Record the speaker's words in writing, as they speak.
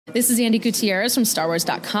This is Andy Gutierrez from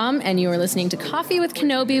StarWars.com, and you are listening to Coffee with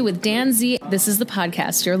Kenobi with Dan Z. This is the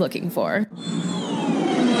podcast you're looking for.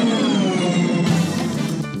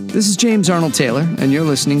 This is James Arnold Taylor, and you're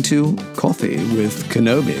listening to Coffee with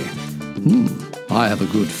Kenobi. I have a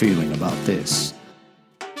good feeling about this.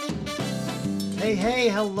 Hey,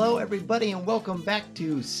 hello everybody, and welcome back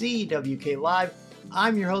to CWK Live.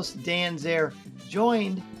 I'm your host, Dan Zehr,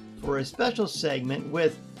 joined for a special segment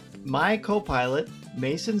with my co-pilot,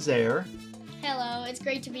 Mason Zehr. Hello, it's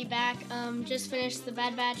great to be back. Just finished the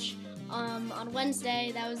Bad Batch on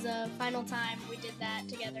Wednesday. That was the final time we did that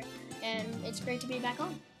together, and it's great to be back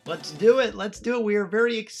on. Let's do it. We are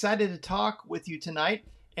very excited to talk with you tonight.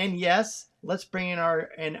 And yes, let's bring in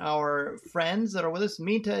our friends that are with us.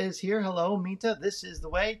 Minta is here. Hello, Minta. This is the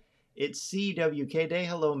way. It's CWK Day.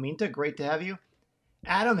 Hello, Minta. Great to have you.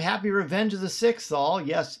 Adam, happy Revenge of the Sixth, all.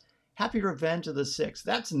 Yes, happy Revenge of the Sixth.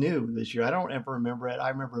 That's new this year. I don't ever remember it. I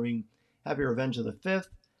remember being happy Revenge of the Fifth,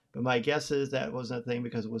 but my guess is that wasn't a thing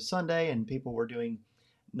because it was Sunday and people were doing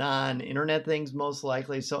non-internet things most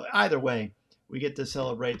likely. So either way, we get to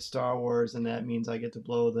celebrate Star Wars, and that means I get to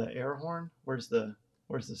blow the air horn. Where's the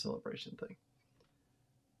celebration thing?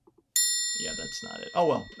 Yeah, that's not it. Oh,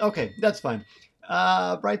 well. Okay, that's fine.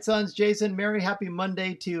 Bright Sons, Jason, Mary, happy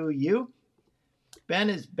Monday to you. Ben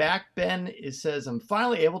is back. Ben says, I'm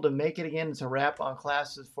finally able to make it again. It's a wrap on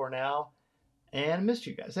classes for now. And missed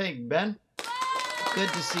you guys. Hey, Ben. Good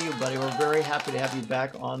to see you, buddy. We're very happy to have you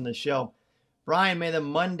back on the show. Brian, may the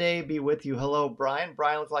Monday be with you. Hello, Brian.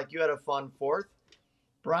 Brian, looked like you had a fun 4th.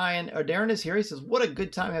 Darren is here. He says, what a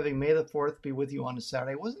good time having May the 4th be with you on a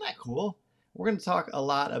Saturday. Wasn't that cool? We're going to talk a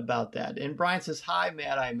lot about that. And Brian says, hi,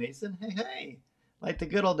 Mad Eye Mason. Hey. Like the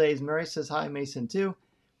good old days. Mary says, hi, Mason, too.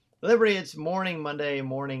 Liberty, it's Monday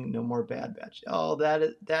morning, no more Bad Batch. Oh, that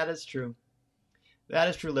is true. That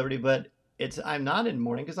is true, Liberty, but I'm not in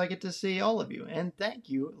morning because I get to see all of you. And thank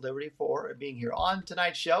you, Liberty, for being here on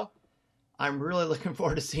tonight's show. I'm really looking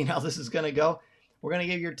forward to seeing how this is going to go. We're going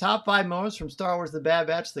to give your top 5 moments from Star Wars The Bad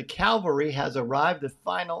Batch. The Cavalry Has Arrived, the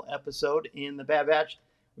final episode in The Bad Batch.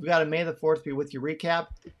 We've got a May the 4th be with you recap.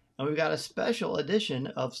 And we've got a special edition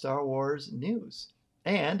of Star Wars news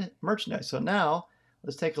and merchandise. So now,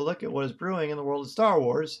 let's take a look at what is brewing in the world of Star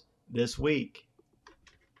Wars this week.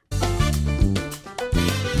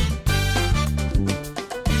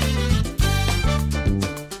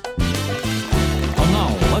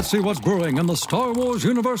 Let's see what's brewing in the Star Wars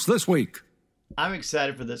universe this week. I'm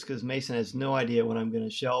excited for this because Mason has no idea what I'm going to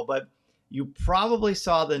show, but you probably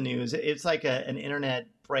saw the news. It's like an internet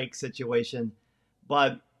break situation,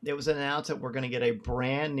 but it was announced that we're going to get a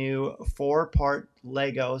brand new 4-part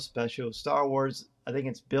Lego special Star Wars. I think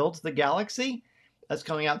it's Build the Galaxy. That's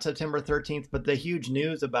coming out September 13th, but the huge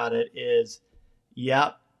news about it is,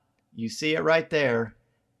 yep, you see it right there,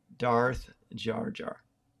 Darth Jar Jar.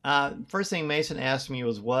 First thing Mason asked me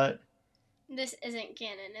was what? This isn't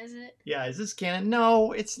canon, is it? Yeah, is this canon?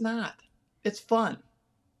 No, it's not. It's fun.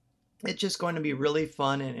 It's just going to be really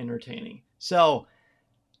fun and entertaining. So,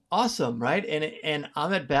 awesome, right? And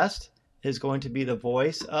Ahmed Best is going to be the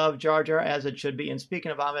voice of Jar Jar, as it should be. And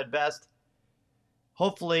speaking of Ahmed Best,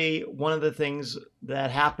 hopefully one of the things that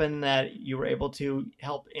happened that you were able to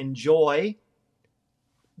help enjoy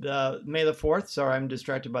the May the 4th, sorry, I'm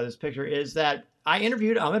distracted by this picture, is that I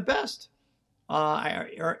interviewed Ahmed Best. I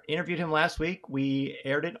interviewed him last week. We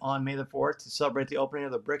aired it on May the 4th to celebrate the opening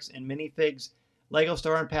of the Bricks and Minifigs Lego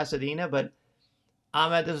store in Pasadena. But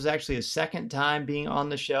Ahmed, this was actually his second time being on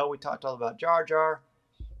the show. We talked all about Jar Jar,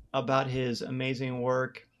 about his amazing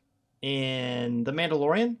work in The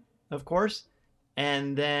Mandalorian, of course,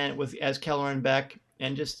 and then as Kelleran Beck,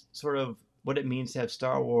 and just sort of what it means to have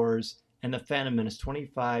Star Wars and the Phantom Menace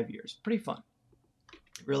 25 years. Pretty fun.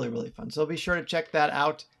 Really, really fun. So be sure to check that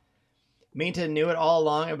out. Minta knew it all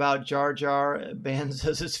along about Jar Jar. Ben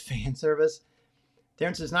says it's fan service.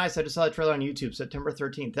 Darren says, nice. I just saw the trailer on YouTube, September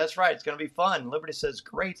 13th. That's right. It's going to be fun. Liberty says,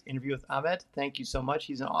 great interview with Ahmed. Thank you so much.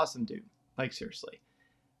 He's an awesome dude. Like, seriously.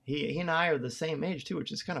 He and I are the same age, too,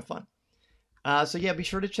 which is kind of fun. So, yeah, be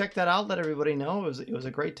sure to check that out. Let everybody know. It was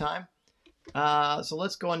a great time. So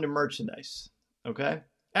let's go into merchandise. Okay?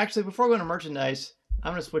 Actually, before we go into merchandise,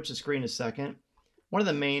 I'm going to switch the screen a second. One of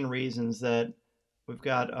the main reasons that we've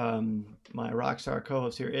got my Rockstar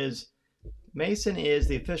co-host here is Mason is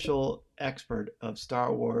the official expert of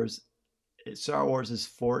Star Wars. Star Wars is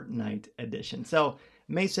Fortnite edition. So,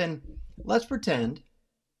 Mason, let's pretend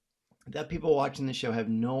that people watching the show have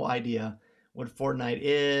no idea what Fortnite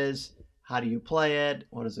is. How do you play it?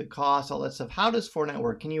 What does it cost? All that stuff. How does Fortnite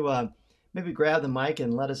work? Can you maybe grab the mic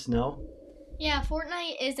and let us know? Yeah,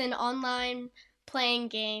 Fortnite is an online playing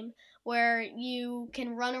game where you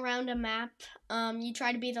can run around a map. You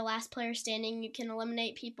try to be the last player standing. You can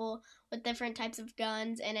eliminate people with different types of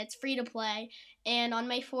guns, and it's free to play. And on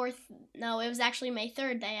May 4th, no, it was actually May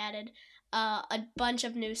 3rd, they added a bunch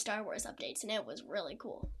of new Star Wars updates, and it was really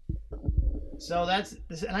cool. So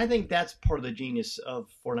and I think that's part of the genius of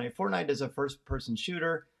Fortnite. Fortnite is a first-person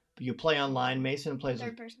shooter, but you play online. Mason plays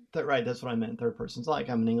Third person. Right, that's what I meant. Third person. It's not like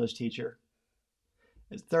I'm an English teacher.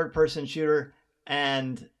 It's third-person shooter,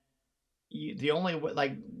 and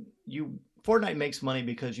Fortnite makes money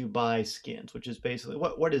because you buy skins, which is basically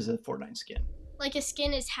what is a Fortnite skin? Like a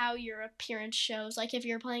skin is how your appearance shows. Like if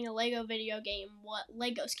you're playing a Lego video game, what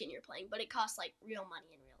Lego skin you're playing, but it costs like real money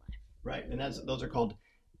in real life. Right, and those are called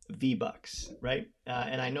V-Bucks, right?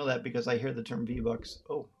 And I know that because I hear the term V-Bucks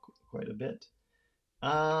quite a bit.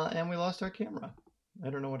 And we lost our camera. I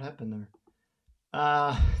don't know what happened there.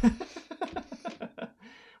 Well,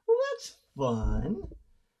 that's fun.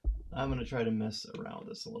 I'm going to try to mess around with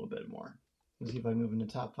this a little bit more. Let's see if I move into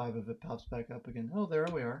top 5 if it pops back up again. Oh, there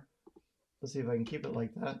we are. Let's see if I can keep it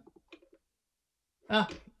like that.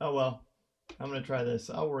 Oh well. I'm going to try this.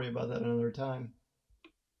 I'll worry about that another time.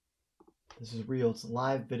 This is real. It's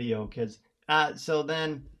live video, kids. So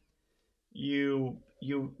then the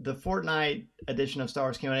Fortnite edition of Star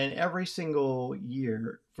Wars came out, and every single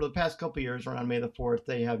year for the past couple of years around May the 4th,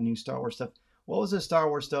 they have new Star Wars stuff. What was the Star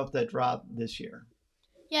Wars stuff that dropped this year?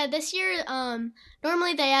 Yeah, this year,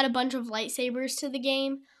 normally they add a bunch of lightsabers to the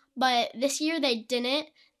game, but this year they didn't.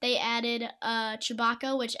 They added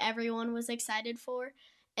Chewbacca, which everyone was excited for,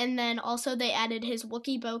 and then also they added his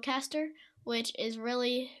Wookiee bowcaster, which is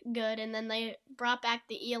really good, and then they brought back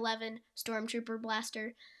the E11 Stormtrooper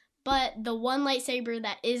blaster. But the one lightsaber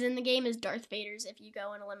that is in the game is Darth Vader's. If you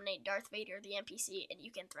go and eliminate Darth Vader, the NPC, and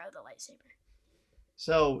you can throw the lightsaber.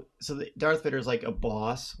 So the Darth Vader is like a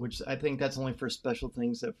boss, which I think that's only for special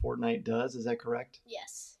things that Fortnite does. Is that correct?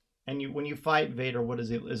 Yes. And when you fight Vader, what is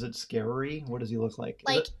he? Is it scary? What does he look like?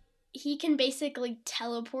 He can basically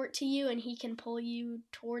teleport to you, and he can pull you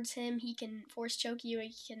towards him. He can force choke you.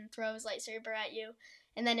 He can throw his lightsaber at you.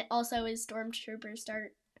 And then also his stormtroopers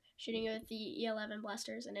start shooting with the E11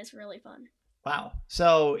 blasters, and it's really fun. Wow.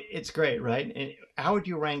 So it's great, right? And how would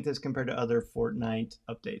you rank this compared to other Fortnite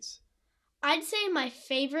updates? I'd say my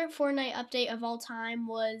favorite Fortnite update of all time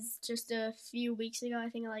was just a few weeks ago. I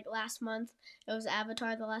think like last month. It was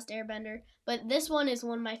Avatar: The Last Airbender. But this one is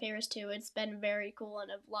one of my favorites too. It's been very cool and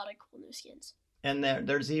a lot of cool new skins. And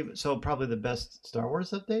there's even probably the best Star Wars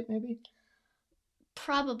update, maybe?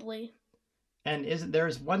 Probably. And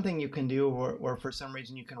there's one thing you can do where for some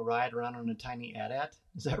reason you can ride around on a tiny AT-AT?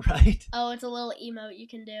 Is that right? Oh, it's a little emote you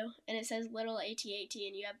can do, and it says little AT-AT,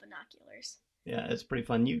 and you have binoculars. Yeah, it's pretty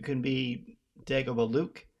fun. You can be Dagobah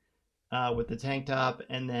Luke with the tank top,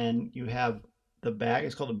 and then you have the back.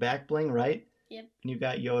 It's called a back bling, right? Yep. And you've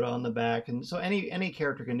got Yoda on the back, and so any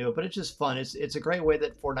character can do it. But it's just fun. It's a great way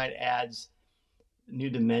that Fortnite adds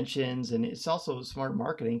new dimensions, and it's also smart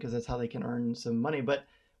marketing because that's how they can earn some money. But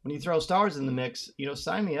when you throw Star Wars in the mix,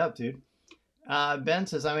 sign me up, dude. Ben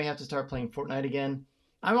says I may have to start playing Fortnite again.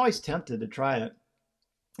 I'm always tempted to try it.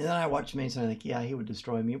 And then I watch Mason and I think, yeah, he would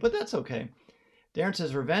destroy me, but that's okay. Darren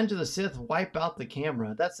says, Revenge of the Sith, wipe out the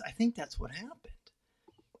camera. I think that's what happened.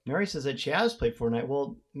 Mary says that Chaz played Fortnite.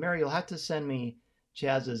 Well, Mary, you'll have to send me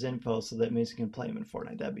Chaz's info so that Mason can play him in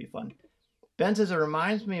Fortnite. That'd be fun. Ben says, it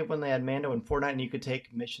reminds me of when they had Mando in Fortnite and you could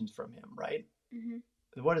take missions from him, right? Mm-hmm.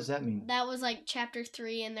 What does that mean? That was like Chapter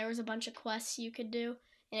 3, and there was a bunch of quests you could do,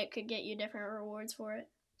 and it could get you different rewards for it.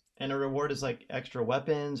 And a reward is like extra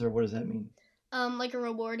weapons, or what does that mean? Like a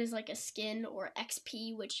reward is like a skin or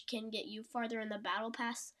XP, which can get you farther in the battle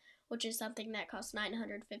pass, which is something that costs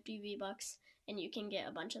 950 V-Bucks, and you can get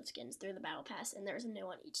a bunch of skins through the battle pass, and there's a new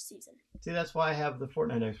one each season. See, that's why I have the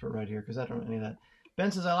Fortnite expert right here, because I don't know any of that.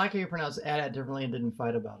 Ben says, I like how you pronounce AT-AT differently and didn't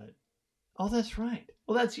fight about it. Oh, that's right.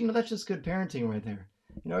 Well, that's just good parenting right there.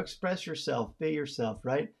 Express yourself, be yourself,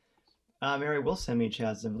 right? Mary will send me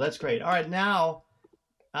Chad's info. That's great. All right, now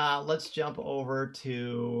let's jump over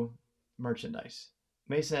to merchandise.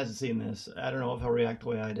 Mason hasn't seen this. I don't know if he'll react the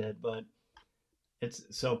way I did, but it's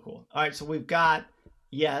so cool. All right, so we've got,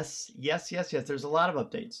 yes. There's a lot of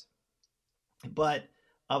updates, but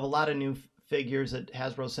of a lot of new figures that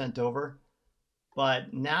Hasbro sent over.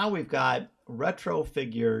 But now we've got retro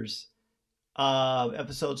figures of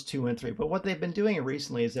episodes 2 and 3. But what they've been doing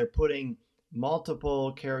recently is they're putting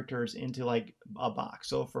multiple characters into like a box.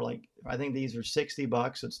 So for like, I think these are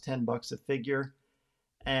 $60, so it's $10 a figure.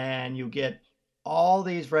 And you get all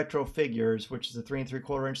these retro figures, which is a 3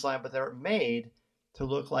 3/4 inch line, but they're made to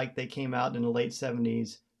look like they came out in the late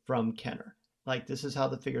 70s from Kenner. Like this is how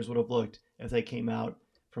the figures would have looked if they came out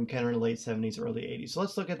from Kenner in the late 70s, early 80s. So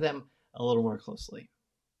let's look at them a little more closely.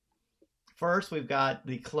 First, we've got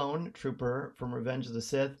the clone trooper from Revenge of the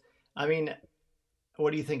Sith. I mean,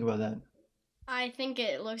 what do you think about that? I think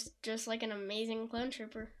it looks just like an amazing clone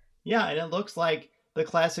trooper. Yeah, and it looks like the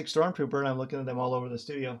classic Stormtrooper, and I'm looking at them all over the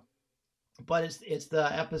studio. But it's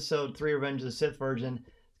the Episode 3 Revenge of the Sith version.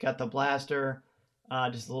 It's got the blaster,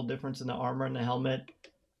 just a little difference in the armor and the helmet.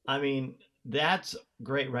 I mean, that's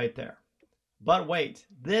great right there. But wait,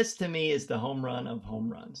 this to me is the home run of home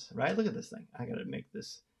runs, right? Look at this thing. I got to make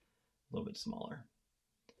this a little bit smaller.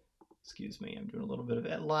 Excuse me, I'm doing a little bit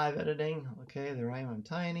of live editing. Okay, there I am. I'm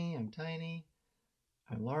tiny.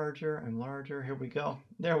 I'm larger. Here we go.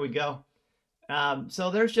 There we go.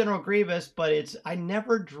 So there's General Grievous, but I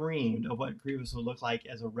never dreamed of what Grievous would look like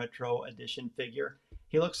as a retro edition figure.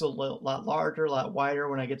 He looks a lot larger, a lot wider.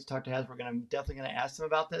 When I get to talk to Hasbro, I'm definitely going to ask them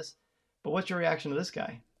about this. But what's your reaction to this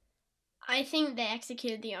guy? I think they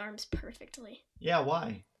executed the arms perfectly. Yeah,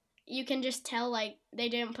 why? You can just tell, like, they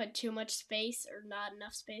didn't put too much space or not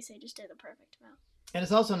enough space. They just did the perfect amount. And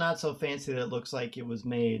it's also not so fancy that it looks like it was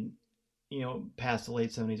made, past the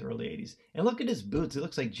late 70s, early 80s. And look at his boots. It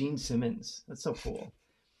looks like Gene Simmons. That's so cool.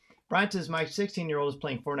 Brian says, my 16-year-old is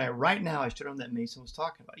playing Fortnite right now. I showed him that Mason was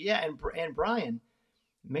talking about. Yeah, and Brian,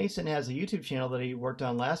 Mason has a YouTube channel that he worked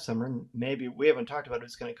on last summer. And maybe we haven't talked about it.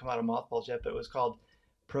 It's going to come out of mothballs yet, but it was called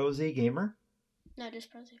Prosy Gamer. No,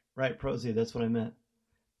 just Prosy. Right, Prosy. That's what I meant.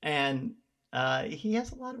 And he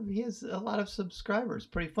has a lot of subscribers.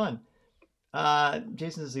 Pretty fun.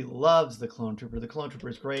 Jason says he loves the Clone Trooper. The Clone Trooper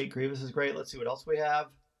is great. Grievous is great. Let's see what else we have.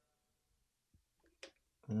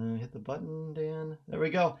 Hit the button, Dan. There we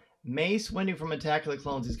go. Mace Windu from Attack of the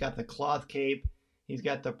Clones. He's got the cloth cape. He's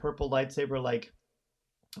got the purple lightsaber, like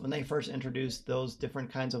when they first introduced those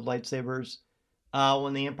different kinds of lightsabers.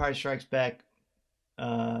 When The Empire Strikes Back,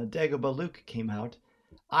 Dagobah Luke came out.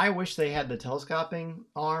 I wish they had the telescoping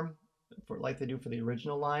arm, like they do for the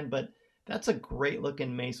original line, but that's a great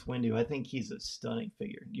looking Mace Windu. I think he's a stunning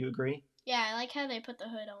figure. Do you agree? Yeah, I like how they put the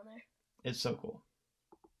hood on there. It's so cool.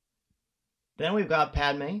 Then we've got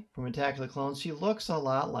Padme from Attack of the Clones. She looks a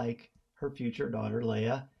lot like her future daughter,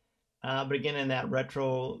 Leia. But again, in that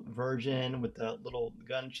retro version with the little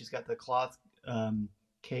gun, she's got the cloth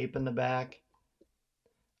cape in the back.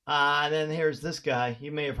 And then here's this guy.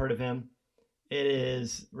 You may have heard of him. It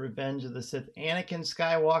is Revenge of the Sith, Anakin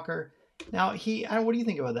Skywalker. Now, what do you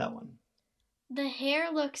think about that one? The hair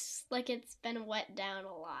looks like it's been wet down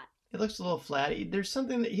a lot. It looks a little flat. There's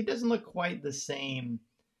something that he doesn't look quite the same.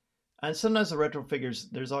 And sometimes the retro figures,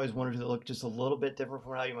 there's always one or two that look just a little bit different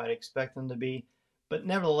from how you might expect them to be. But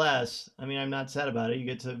nevertheless, I mean, I'm not sad about it. You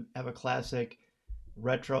get to have a classic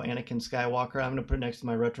retro Anakin Skywalker. I'm going to put it next to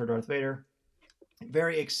my retro Darth Vader.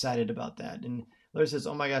 Very excited about that. And Larry says,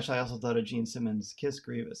 oh my gosh, I also thought of Gene Simmons' Kiss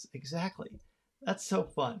Grievous. Exactly. That's so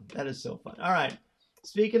fun. That is so fun. All right.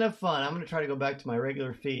 Speaking of fun, I'm going to try to go back to my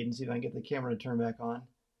regular feed and see if I can get the camera to turn back on.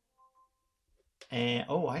 And,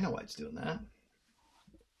 oh, I know why it's doing that.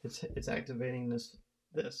 It's activating this.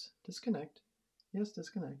 Disconnect. Yes,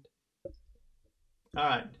 disconnect. All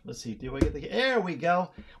right. Let's see. Do I get there we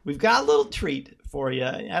go. We've got a little treat for you.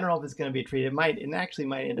 I don't know if it's going to be a treat. It actually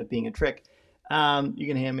might end up being a trick. You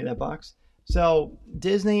can hand me that box. So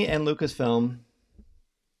Disney and Lucasfilm,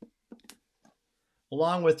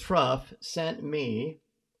 along with TRUFF, sent me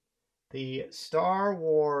the Star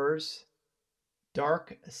Wars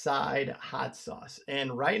Dark Side hot sauce.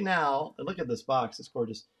 And right now, look at this box. It's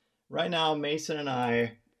gorgeous. Right now, Mason and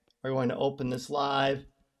I are going to open this live,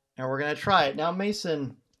 and we're going to try it. Now,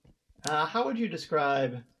 Mason, how would you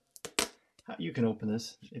describe... You can open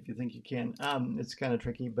this if you think you can. It's kind of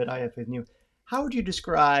tricky, but I have faith in you. How would you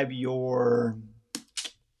describe your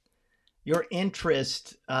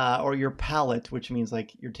interest or your palate, which means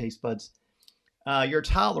like your taste buds, your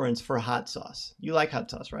tolerance for hot sauce? You like hot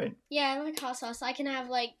sauce, right? Yeah, I like hot sauce. I can have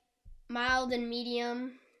like mild and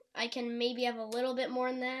medium. I can maybe have a little bit more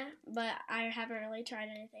than that, but I haven't really tried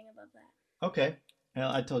anything above that. Okay.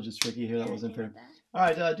 Well, I told you it's tricky here. That wasn't fair. All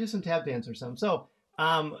right, do some tap dance or something.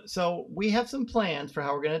 So we have some plans for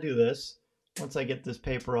how we're going to do this. Once I get this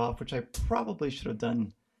paper off, which I probably should have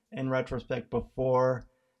done in retrospect before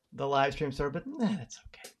the live stream started, but that's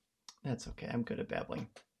okay. That's okay. I'm good at babbling.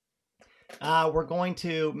 We're going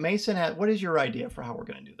to, Mason, what is your idea for how we're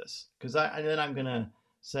going to do this? Because then I'm going to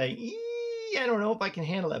say, I don't know if I can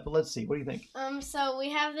handle that, but let's see. What do you think? So we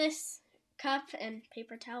have this cup and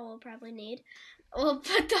paper towel we'll probably need. We'll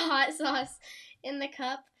put the hot sauce in the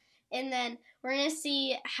cup, and then we're going to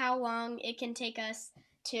see how long it can take us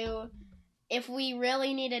to... If we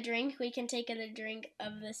really need a drink, we can take a drink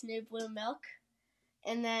of this new blue milk.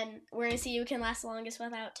 And then we're going to see who can last the longest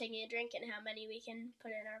without taking a drink and how many we can put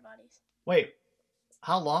in our bodies. Wait,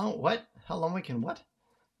 how long? What? How long we can what?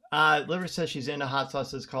 Liver says she's into hot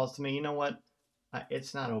sauces, calls to me. You know what?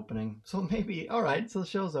 It's not opening. So maybe, all right, so the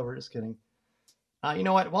show's over. Just kidding. You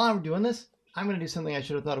know what? While I'm doing this, I'm going to do something I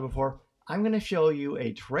should have thought of before. I'm going to show you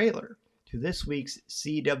a trailer to this week's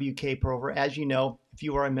CWK Pour-Over. As you know, if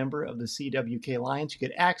you are a member of the CWK Alliance, you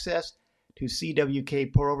get access to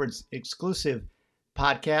CWK Pour-Over's exclusive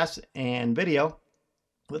podcast and video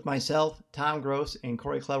with myself, Tom Gross, and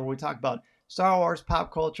Corey Clever. We talk about Star Wars,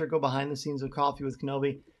 pop culture, go behind the scenes of Coffee with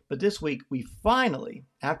Kenobi. But this week, we finally,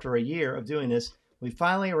 after a year of doing this, we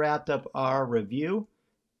finally wrapped up our review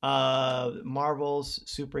of Marvel's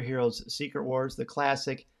Superheroes Secret Wars, the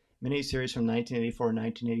classic miniseries from 1984 and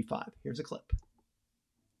 1985. Here's a clip.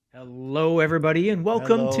 Hello, everybody, and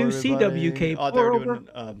welcome to CWK Oh, they're Pour-Over.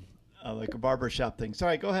 doing like a barbershop thing.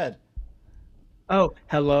 Sorry, go ahead. Oh,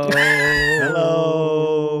 hello.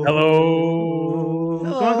 Hello. Hello.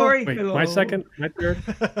 Come on, Corey. Wait, hello. my second, my third.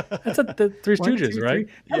 That's the Three One, Stooges, two, right?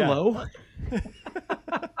 three. Hello.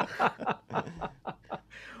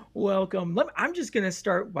 Welcome. I'm just going to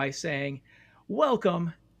start by saying,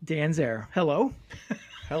 welcome, Dan Zehr. Hello.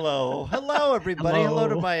 Hello, everybody. Hello. Hello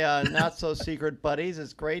to my not-so-secret buddies.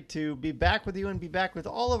 It's great to be back with you and be back with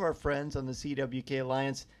all of our friends on the CWK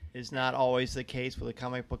Alliance. It's not always the case with a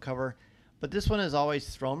comic book cover, but this one has always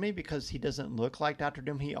thrown me because he doesn't look like Dr.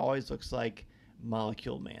 Doom. He always looks like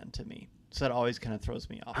Molecule Man to me. So that always kind of throws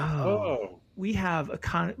me off. Oh. We have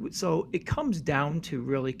so it comes down to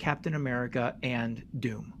really Captain America and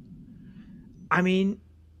Doom. I mean,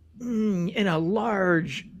 in a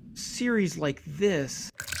large series like this.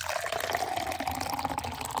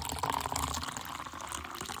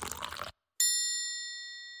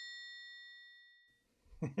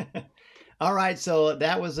 All right, so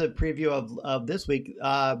that was a preview of this week.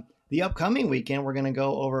 The upcoming weekend, we're going to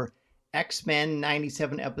go over X-Men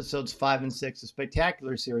 97 episodes 5 and 6, a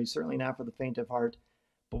spectacular series, certainly not for the faint of heart,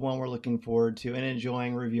 but one we're looking forward to and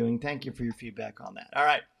enjoying reviewing. Thank you for your feedback on that. All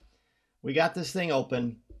right, we got this thing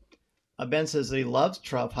open. Ben says that he loves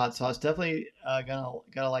truff hot sauce. Definitely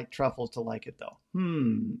gotta like truffles to like it though.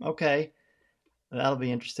 Okay, that'll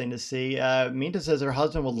be interesting to see. Minta says her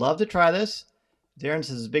husband would love to try this. Darren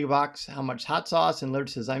says big box, how much hot sauce? And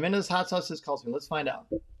Lurch says I'm into this hot sauce. This calls me. Let's find out.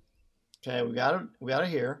 Okay, we got it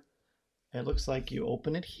here. It looks like you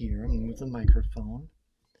open it here. I'm gonna move the microphone.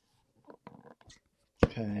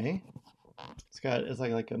 Okay, it's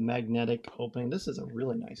like a magnetic opening. This is a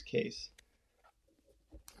really nice case.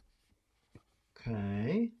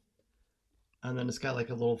 Okay, and then it's got like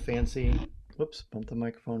a little fancy, whoops, bumped the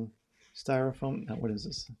microphone, styrofoam. Now, what is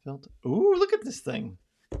this? Felt. Ooh, look at this thing.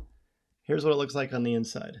 Here's what it looks like on the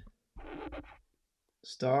inside.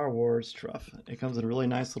 Star Wars Truff. It comes in a really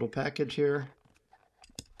nice little package here.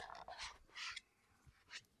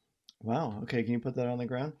 Wow, okay, can you put that on the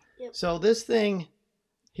ground? Yep. So this thing,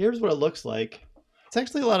 here's what it looks like. It's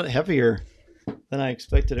actually a lot heavier than I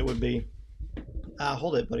expected it would be.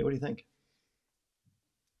 Hold it, buddy, what do you think?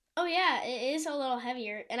 Oh, yeah, it is a little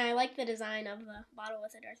heavier, and I like the design of the bottle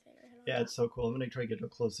with the Darth Vader head on Yeah, top. it's so cool. I'm going to try to get real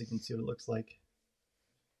close so you can see what it looks like.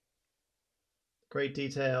 Great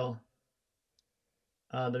detail.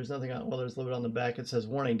 There's nothing on, well, there's a little bit on the back. It says,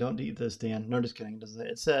 warning, don't eat this, Dan. No, just kidding.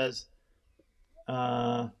 It says,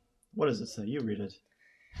 what does it say? You read it.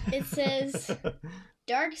 It says,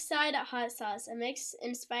 Dark Side Hot Sauce, a mix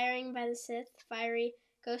inspiring by the Sith, fiery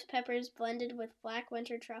ghost peppers blended with black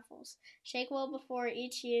winter truffles. Shake well before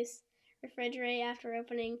each use. Refrigerate after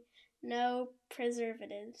opening. No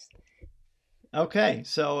preservatives. Okay,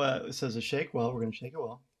 so it says a shake well. We're going to shake it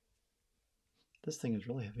well. This thing is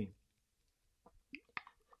really heavy.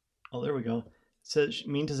 Oh, there we go. It says,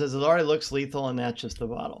 Minta says it already looks lethal, and that's just the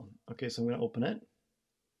bottle. Okay, so I'm going to open it.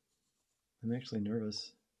 I'm actually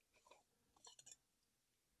nervous.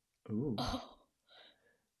 Ooh.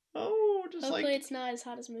 Oh, just Hopefully like... it's not as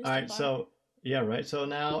hot as most. All right, so yeah, right. So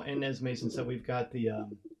now, and as Mason said, we've got the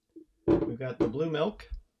blue milk.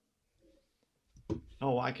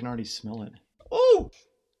 Oh, I can already smell it. Oh,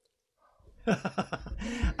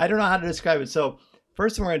 I don't know how to describe it. So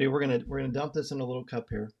first thing we're gonna do, we're gonna dump this in a little cup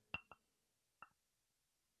here.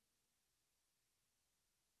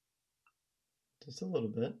 Just a little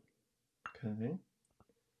bit. Okay.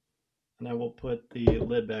 And I will put the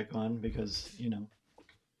lid back on because, you know,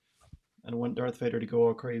 I don't want Darth Vader to go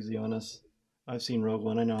all crazy on us. I've seen Rogue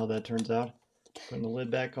One. I know how that turns out. Putting the lid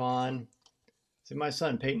back on. See, my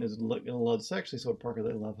son Peyton is going to love this. Actually, so Parker,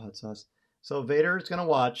 they love hot sauce. So Vader is going to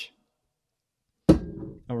watch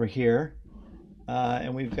over here.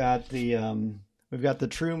 And we've got the We've got the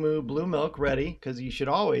True Moo Blue Milk ready, because you should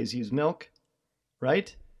always use milk,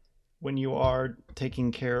 right? When you are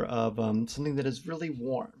taking care of something that is really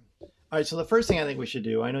warm. All right, so the first thing I think we should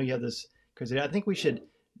do, I know you have this crazy, I think we should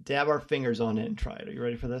dab our fingers on it and try it. Are you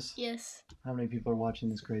ready for this? Yes. How many people are watching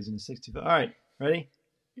this craziness? 65. All right, ready?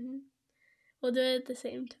 Mm-hmm. We'll do it at the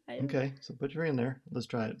same time. Okay, so put your finger in there. Let's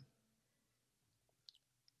try it.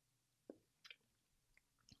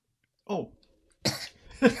 Oh.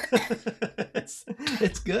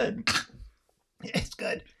 it's good. It's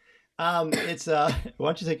good. It's why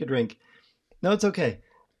don't you take a drink? No, it's okay.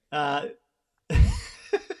 How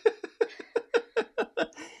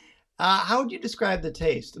would you describe the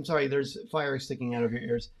taste? I'm sorry, there's fire sticking out of your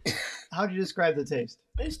ears. How would you describe the taste?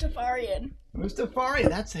 Mustafarian.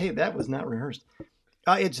 Mustafarian. That was not rehearsed.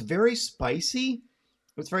 It's very spicy.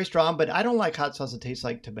 It's very strong, but I don't like hot sauce that tastes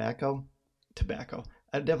like tobacco.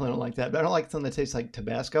 I definitely don't like that, but I don't like something that tastes like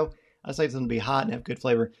Tabasco. I just like something to be hot and have good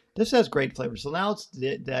flavor. This has great flavor. So now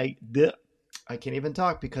I can't even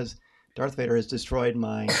talk because Darth Vader has destroyed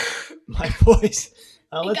my voice.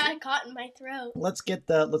 It got caught in my throat. Let's get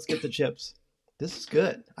the chips. This is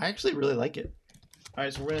good. I actually really like it. All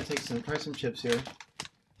right, so we're gonna try some chips here.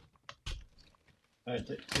 All right,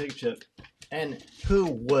 take a chip. And who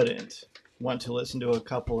wouldn't want to listen to a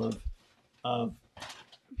couple of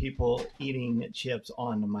people eating chips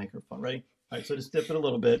on the microphone? Ready? All right, so just dip it a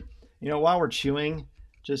little bit. You know, while we're chewing,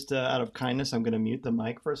 just out of kindness, I'm going to mute the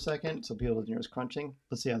mic for a second so people don't hear us crunching.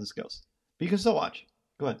 Let's see how this goes. But you can still watch.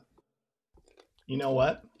 Go ahead. You know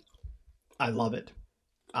what? I love it.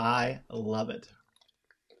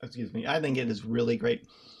 Excuse me. I think it is really great.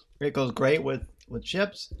 It goes great with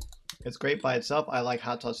chips. It's great by itself. I like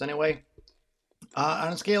hot sauce anyway.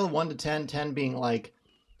 On a scale of 1 to 10, 10 being like,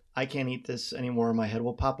 I can't eat this anymore. My head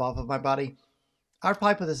will pop off of my body. I'd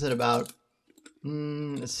probably put this at about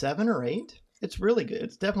 7 or 8. It's really good.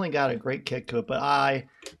 It's definitely got a great kick to it, but I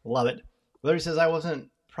love it. Larry says I wasn't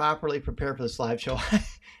properly prepared for this live show.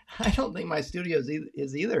 I don't think my studio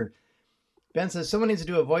is either. Ben says someone needs to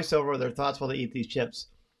do a voiceover of their thoughts while they eat these chips.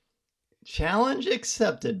 Challenge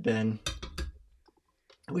accepted, Ben.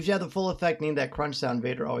 We should have the full effect need that crunch sound.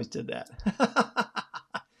 Vader always did that.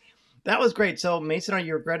 That was great. So, Mason, are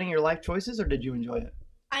you regretting your life choices or did you enjoy it?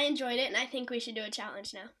 I enjoyed it, and I think we should do a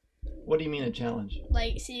challenge now. What do you mean a challenge?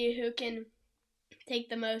 Like, see who can take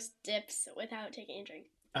the most dips without taking a drink.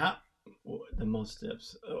 The most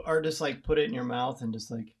dips. Or just like put it in your mouth and just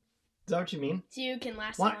like, is that what you mean? So you can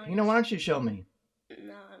last why don't you show me?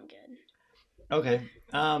 No, I'm good. Okay.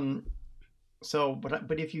 So,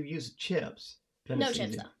 but if you use chips, then no it's chips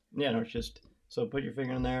easy. though. Yeah, no, it's just, so put your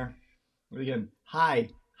finger in there. Again, high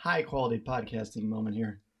quality podcasting moment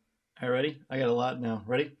here. All right, ready? I got a lot now.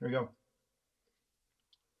 Ready? Here we go.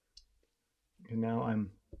 And now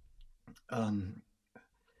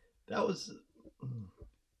that was,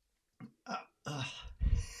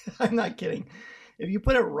 I'm not kidding. If you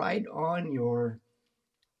put it right on your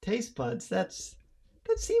taste buds, that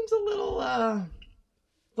seems a little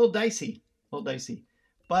dicey,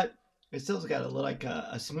 but it still's got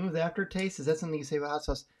a smooth aftertaste. Is that something you say about hot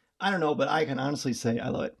sauce? I don't know, but I can honestly say I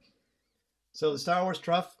love it. So the Star Wars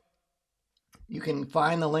Truff, you can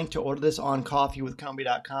find the link to order this on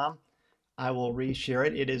coffeewithkenobi.com. I will reshare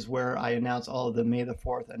it. It is where I announce all of the May the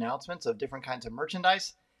 4th announcements of different kinds of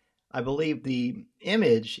merchandise. I believe the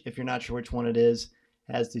image, if you're not sure which one it is,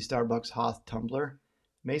 has the Starbucks Hoth tumbler.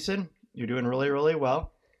 Mason, you're doing really, really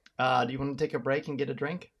well. Do you want to take a break and get a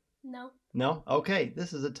drink? No. No? Okay,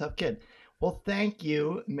 this is a tough kid. Well, thank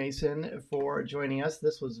you, Mason, for joining us.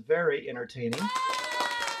 This was very entertaining.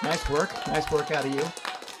 Nice work out of you.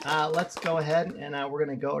 Let's go ahead and we're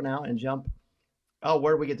going to go now and jump. Oh,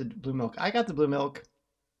 where do we get the blue milk? I got the blue milk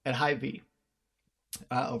at Hy-Vee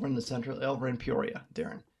over in Peoria,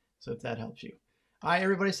 Darren. So if that helps you. All right,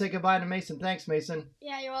 everybody say goodbye to Mason. Thanks, Mason.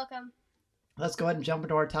 Yeah, you're welcome. Let's go ahead and jump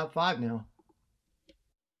into our top 5 now.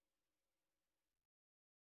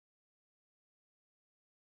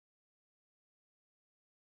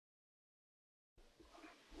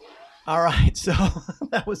 All right, so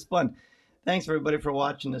that was fun. Thanks, everybody, for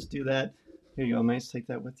watching us do that. Here you go, Mace. Take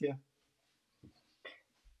that with you.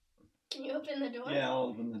 Can you open the door? Yeah, I'll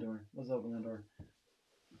open the door. Let's open the door.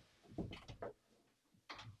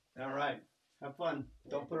 All right. Have fun.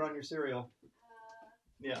 Don't put it on your cereal.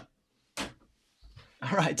 Yeah.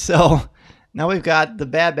 All right, so now we've got the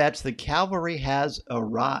Bad Batch. The Cavalry Has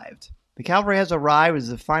Arrived. The Cavalry Has Arrived is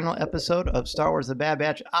the final episode of Star Wars The Bad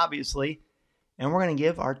Batch, obviously. And we're going to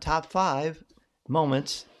give our top 5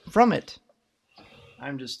 moments from it.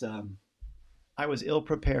 I'm just, I was ill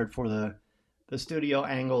prepared for the studio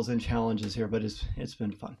angles and challenges here, but it's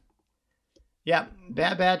been fun. Yeah,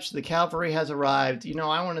 Bad Batch, the Cavalry has arrived.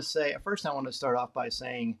 I want to say, first I want to start off by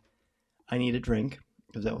saying I need a drink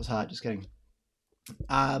because that was hot. Just kidding.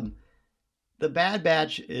 The Bad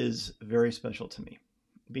Batch is very special to me.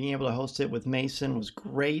 Being able to host it with Mason was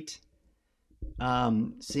great.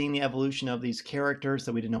 Seeing the evolution of these characters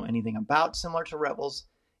that we didn't know anything about, similar to Rebels,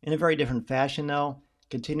 in a very different fashion, though.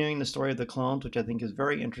 Continuing the story of the clones, which I think is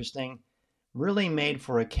very interesting. Really made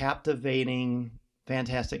for a captivating,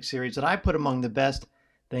 fantastic series that I put among the best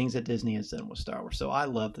things that Disney has done with Star Wars. So I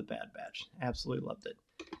love the Bad Batch. Absolutely loved it.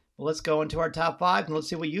 Well, let's go into our top 5 and let's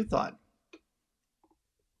see what you thought.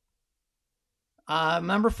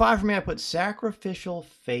 Number 5 for me, I put Sacrificial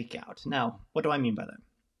Fake Out. Now, what do I mean by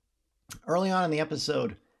that? Early on in the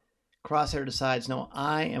episode, Crosshair decides, no,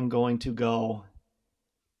 I am going to go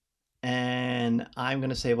and I'm going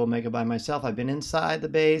to save Omega by myself. I've been inside the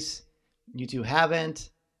base. You two haven't.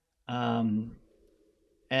 And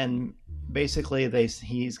basically,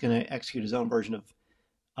 he's going to execute his own version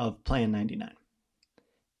of Plan 99.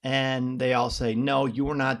 And they all say, no, you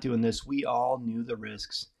were not doing this. We all knew the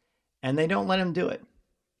risks. And they don't let him do it.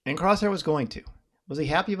 And Crosshair was going to. Was he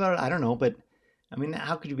happy about it? I don't know. But, I mean,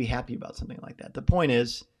 how could you be happy about something like that? The point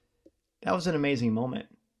is, that was an amazing moment.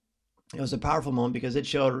 It was a powerful moment because it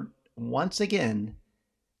showed, once again,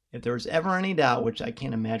 if there was ever any doubt, which I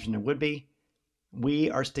can't imagine there would be, we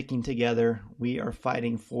are sticking together. We are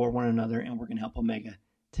fighting for one another, and we're going to help Omega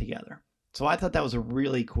together. So I thought that was a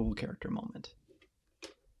really cool character moment.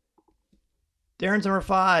 Darren's number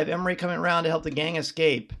 5, Emery coming around to help the gang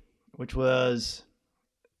escape, which was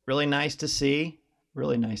really nice to see.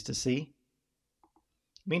 Really nice to see.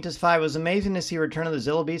 Minta's 5 was amazing to see Return of the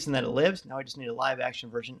Zillo Beast and that it lives. Now I just need a live action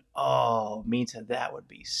version. Oh, Minta, that would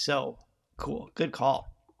be so cool. Good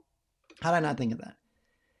call. How did I not think of that?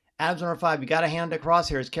 Adams number 5, you got to hand it to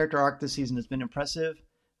Crosshair. His character arc this season has been impressive.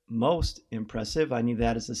 Most impressive. I need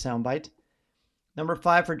that as a soundbite. Number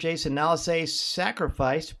 5 for Jason Nalase,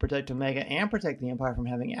 sacrifice to protect Omega and protect the Empire from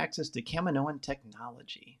having access to Kaminoan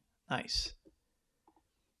technology. Nice.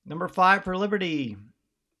 Number 5 for Liberty.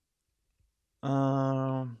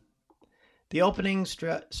 The opening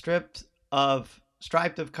striped of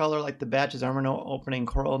color like the Batch's armor note opening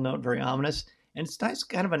choral note, very ominous. And it's nice,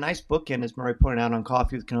 kind of a nice bookend, as Murray pointed out on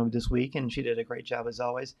Coffee with Kenobi this week, and she did a great job as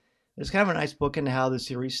always. It's kind of a nice bookend to how the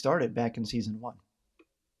series started back in season 1.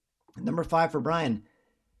 Number 5 for Brian.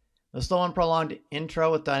 The slow and prolonged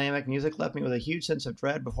intro with dynamic music left me with a huge sense of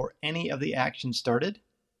dread before any of the action started.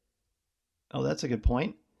 Oh, that's a good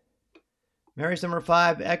point. Mary's number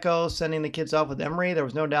 5, Echo sending the kids off with Emery. There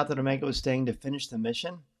was no doubt that Omega was staying to finish the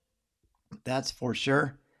mission. That's for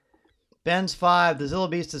sure. Ben's 5, the Zillo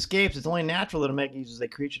Beast escapes. It's only natural that Omega uses a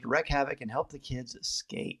creature to wreak havoc and help the kids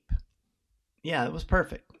escape. Yeah, it was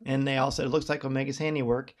perfect. And they all said, it looks like Omega's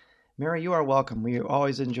handiwork. Mary, you are welcome. We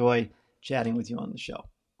always enjoy chatting with you on the show.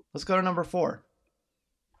 Let's go to number 4.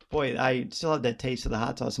 Boy, I still have that taste of the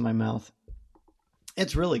hot sauce in my mouth.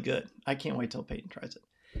 It's really good. I can't wait till Peyton tries it.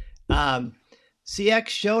 CX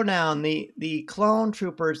Showdown, the clone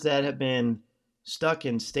troopers that have been stuck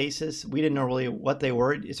in stasis. We didn't know really what they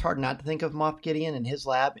were. It's hard not to think of Moff Gideon and his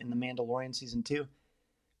lab in The Mandalorian Season 2.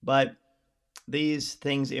 But these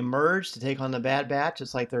things emerge to take on the Bad Batch.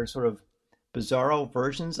 It's like they're sort of bizarro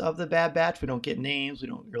versions of the Bad Batch. We don't get names. We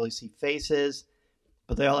don't really see faces.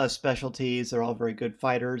 But they all have specialties. They're all very good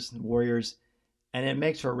fighters and warriors. And it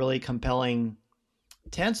makes for a really compelling,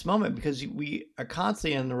 tense moment because we are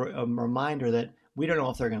constantly in the reminder that we don't know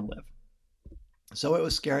if they're going to live. So it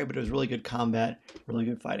was scary, but it was really good combat, really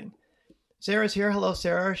good fighting. Sarah's here. Hello,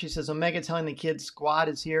 Sarah. She says, Omega telling the kids squad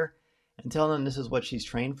is here and telling them this is what she's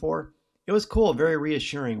trained for. It was cool. Very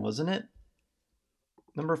reassuring, wasn't it?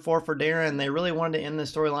 Number 4 for Darren. They really wanted to end the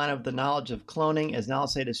storyline of the knowledge of cloning as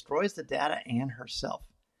Nalase destroys the data and herself.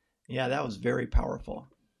 Yeah, that was very powerful.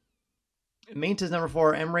 Minta's number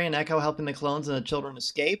 4. Emery and Echo helping the clones and the children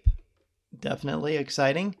escape. Definitely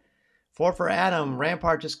exciting. 4 for Adam.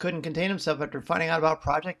 Rampart just couldn't contain himself after finding out about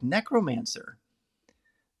Project Necromancer.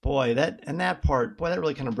 Boy, that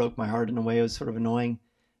really kind of broke my heart in a way. It was sort of annoying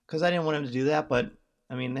because I didn't want him to do that, but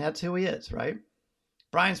I mean, that's who he is, right?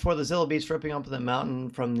 Brian's 4, the Zillo Beast ripping up the mountain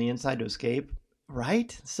from the inside to escape.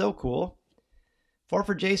 Right? So cool. 4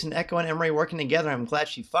 for Jason, Echo and Emery working together. I'm glad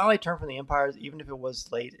she finally turned from the Empire, even if it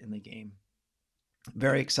was late in the game.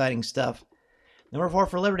 Very exciting stuff. Number 4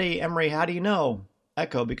 for Liberty, Emery, how do you know?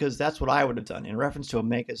 Echo, because that's what I would have done in reference to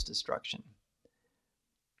Omega's destruction.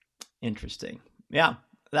 Interesting. Yeah,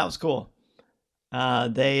 that was cool.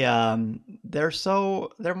 They're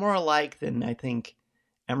more alike than I think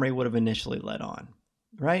Emery would have initially let on.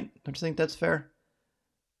 Right? Don't you think that's fair?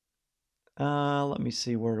 Let me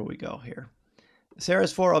see. Where do we go here?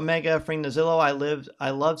 Sarah's 4 Omega freeing the Zillow. I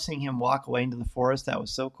loved seeing him walk away into the forest. That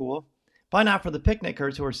was so cool. Probably not for the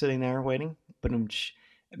picnickers who were sitting there waiting.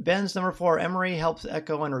 Ben's number 4. Emery helps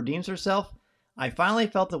Echo and redeems herself. I finally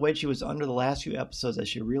felt the weight she was under the last few episodes as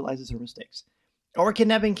she realizes her mistakes. Or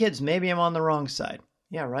kidnapping kids. Maybe I'm on the wrong side.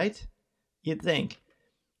 Yeah, right? You'd think.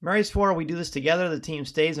 Mary's 4. We do this together. The team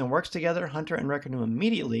stays and works together. Hunter and Wrecker knew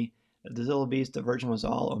immediately that the Zillow Beast diversion was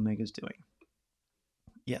all Omega's doing.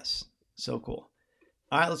 Yes. So cool.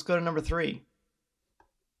 All right, let's go to number 3.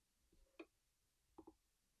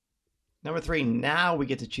 Number 3, now we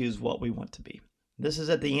get to choose what we want to be. This is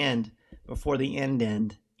at the end, before the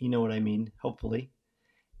end. You know what I mean, hopefully.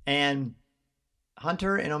 And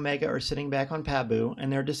Hunter and Omega are sitting back on Pabu,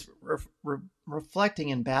 and they're just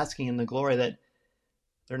reflecting and basking in the glory that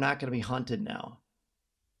they're not going to be hunted now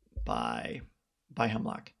by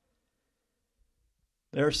Hemlock.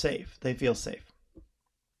 They're safe. They feel safe.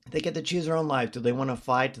 They get to choose their own life. Do they want to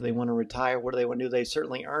fight? Do they want to retire? What do they want to do? They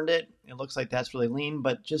certainly earned it. It looks like that's really lean,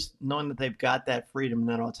 but just knowing that they've got that freedom and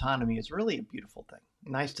that autonomy is really a beautiful thing.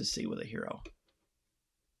 Nice to see with a hero.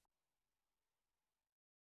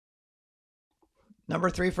 Number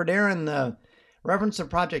 3 for Darren, the reference to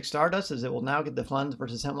Project Stardust is it will now get the funds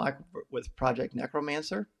versus Hemlock with Project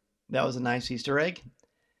Necromancer. That was a nice Easter egg.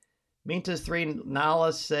 Minta's 3,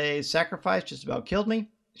 Nala says, sacrifice just about killed me.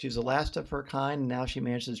 She's the last of her kind, and now she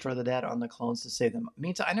managed to destroy the data on the clones to save them.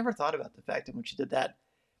 Minta, I never thought about the fact that when she did that,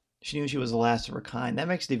 she knew she was the last of her kind. That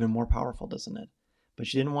makes it even more powerful, doesn't it? But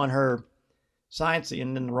she didn't want her science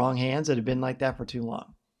in the wrong hands. It had been like that for too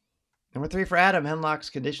long. Number 3 for Adam, Hemlock's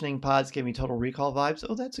conditioning pods gave me Total Recall vibes.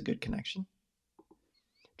 Oh, that's a good connection.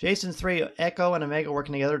 Jason's 3, Echo and Omega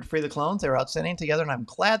working together to free the clones. They were outstanding together, and I'm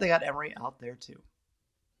glad they got Emery out there too.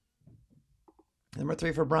 Number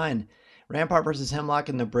 3 for Brian, Rampart versus Hemlock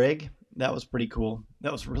in the Brig. That was pretty cool.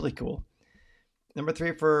 That was really cool. Number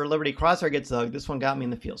 3 for Liberty, Crosshair gets hugged. This one got me in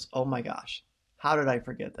the feels. Oh my gosh. How did I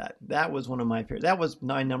forget that? That was one of my favorites. That was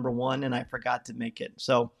my number 1, and I forgot to make it.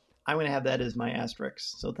 So I'm going to have that as my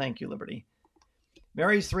asterisk. So thank you, Liberty.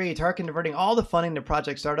 Mary's 3, Tarkin diverting all the funding to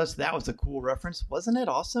Project Stardust. That was a cool reference. Wasn't it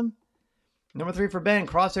awesome? Number 3 for Ben,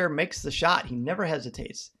 Crosshair makes the shot. He never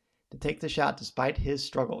hesitates to take the shot despite his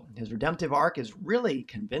struggle. His redemptive arc is really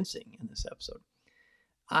convincing in this episode.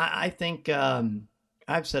 I think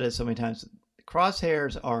I've said it so many times.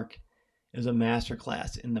 Crosshair's arc is a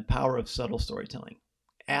masterclass in the power of subtle storytelling.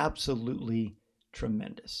 Absolutely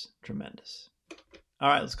tremendous. Tremendous. All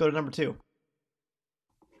right, let's go to number 2.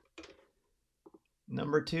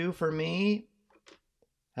 Number 2 for me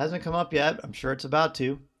hasn't come up yet. I'm sure it's about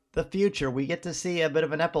to. The future. We get to see a bit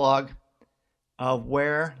of an epilogue of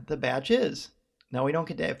where the batch is. Now, we don't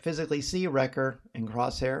get to physically see Wrecker and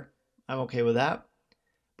Crosshair. I'm okay with that.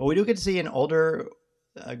 But we do get to see an older,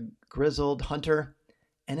 grizzled Hunter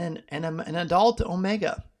and an adult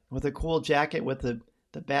Omega with a cool jacket with the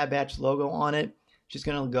Bad Batch logo on it. She's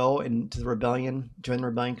going to go into the rebellion, join the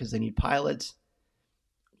rebellion because they need pilots.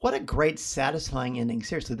 What a great, satisfying ending.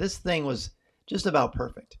 Seriously, this thing was just about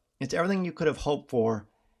perfect. It's everything you could have hoped for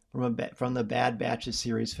from the Bad Batches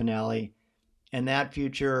series finale. And that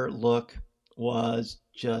future look was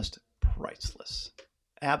just priceless.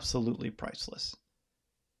 Absolutely priceless.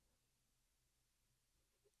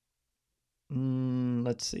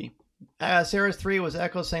 Let's see. Sarah's 3 was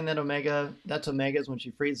Echo saying that that's Omega's when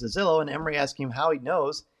she frees the Zillow, and Emery asking him how he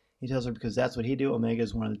knows. He tells her because that's what he do. Omega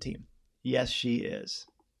is one of the team. Yes, she is.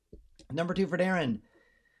 Number 2 for Darren.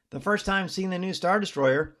 The first time seeing the new Star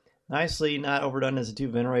Destroyer. Nicely not overdone as the 2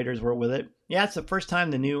 Venerators were with it. Yeah, it's the first time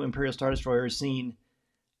the new Imperial Star Destroyer is seen,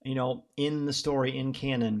 in the story, in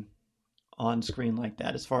canon, on screen like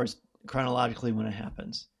that, as far as chronologically when it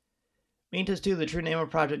happens. Minta's 2, the true name of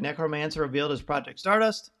Project Necromancer revealed as Project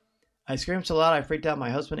Stardust. I screamed so loud I freaked out my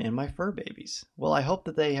husband and my fur babies. Well, I hope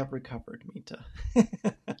that they have recovered, Minta.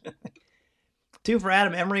 2 for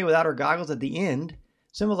Adam, Emery without her goggles at the end,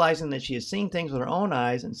 symbolizing that she is seeing things with her own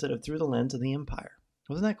eyes instead of through the lens of the Empire.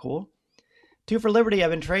 Wasn't that cool? 2 for Liberty,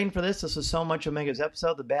 I've been trained for this. This was so much Omega's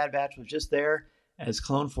episode. The Bad Batch was just there as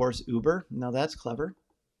Clone Force Uber. Now that's clever.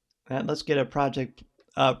 Let's get a product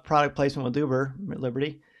placement with Uber,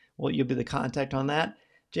 Liberty. Well, you'll be the contact on that.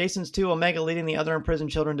 Jason's 2, Omega leading the other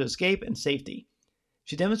imprisoned children to escape and safety.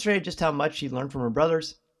 She demonstrated just how much she learned from her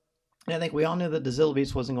brothers. And I think we all knew that the Zillow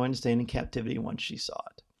Beast wasn't going to stay in captivity once she saw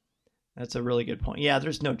it. That's a really good point. Yeah,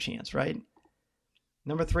 there's no chance, right?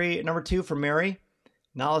 Number 2 for Mary.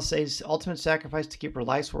 Nala says ultimate sacrifice to keep her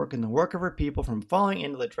life's work and the work of her people from falling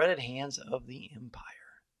into the dreaded hands of the Empire.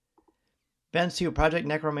 Ben's 2, Project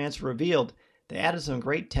Necromancer revealed. They added some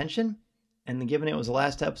great tension, and given it was the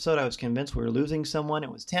last episode, I was convinced we were losing someone.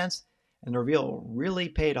 It was tense, and the reveal really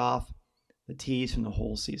paid off the tease from the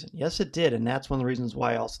whole season. Yes, it did, and that's one of the reasons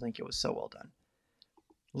why I also think it was so well done.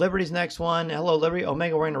 Liberty's next one. Hello, Liberty.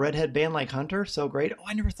 Omega wearing a red headband like Hunter. So great. Oh,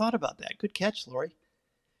 I never thought about that. Good catch, Lori.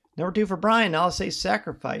 Number 2 for Brian. I'll say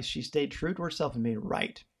sacrifice. She stayed true to herself and made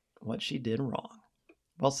right what she did wrong.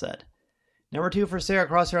 Well said. Number 2 for Sarah.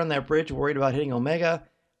 Crosshair on that bridge, worried about hitting Omega.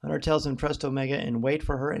 Hunter tells him trust Omega and wait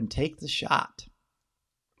for her and take the shot,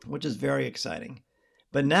 which is very exciting.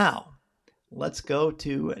 But now, let's go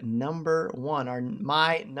to number 1,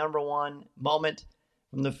 my number 1 moment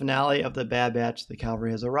from the finale of the Bad Batch. The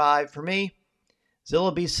Cavalry Has Arrived. For me,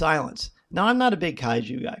 Zilla Beast's silence. Now, I'm not a big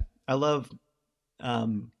kaiju guy. I love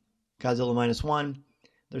Godzilla -1.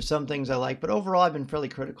 There's some things I like, but overall, I've been fairly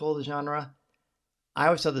critical of the genre. I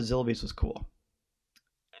always thought the Zilla Beast was cool.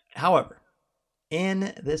 However,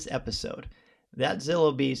 in this episode, that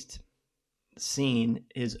Zilla Beast scene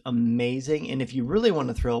is amazing. And if you really want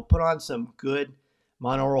to thrill, put on some good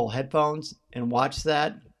monaural headphones and watch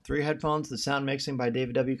that. 3 headphones, the sound mixing by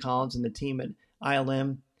David W. Collins and the team at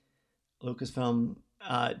ILM, Lucasfilm.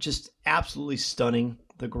 Just absolutely stunning.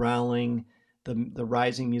 The growling, the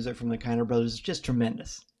rising music from the Kiner brothers is just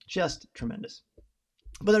tremendous. Just tremendous.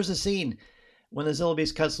 But there's a scene when the Zilla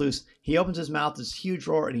Beast cuts loose. He opens his mouth, this huge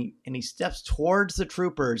roar, and he steps towards the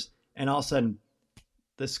troopers, and all of a sudden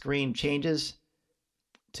the screen changes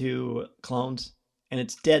to clones, and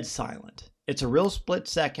it's dead silent. It's a real split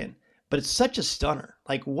second, but it's such a stunner.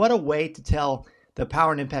 Like, what a way to tell the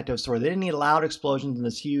power and impact of a story. They didn't need loud explosions and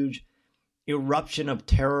this huge eruption of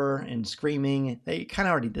terror and screaming. They kind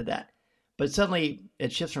of already did that. But suddenly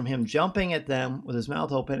it shifts from him jumping at them with his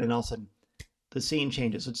mouth open, and all of a sudden the scene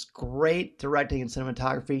changes. It's great directing and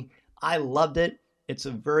cinematography. I loved it. It's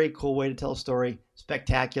a very cool way to tell a story.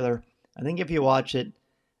 Spectacular. I think if you watch it,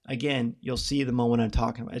 again, you'll see the moment I'm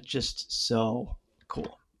talking about. It's just so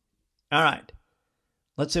cool. All right.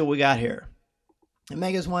 Let's see what we got here.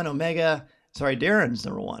 Omega's 1. Darren's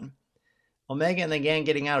number 1. Omega and the gang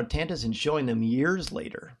getting out of Tantus and showing them years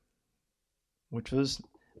later, which was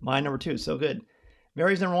my number 2. So good.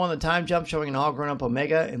 Mary's number 1, the time jump, showing an all grown-up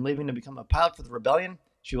Omega and leaving to become a pilot for the rebellion.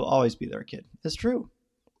 She will always be their kid. It's true.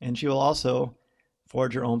 And she will also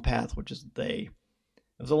forge her own path, which is It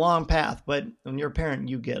was a long path, but when you're a parent,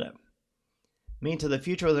 you get it. Mean to the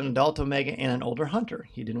future with an adult Omega and an older Hunter.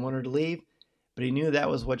 He didn't want her to leave, but he knew that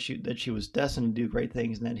was that she was destined to do great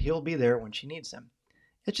things and that he'll be there when she needs him.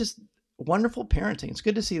 It's just wonderful parenting. It's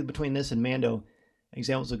good to see between this and Mando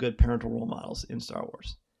examples of good parental role models in Star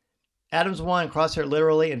Wars. Adam's 1, Crosshair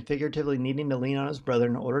literally and figuratively needing to lean on his brother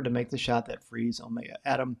in order to make the shot that frees Omega.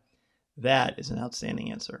 Adam, that is an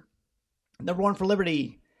outstanding answer. Number 1 for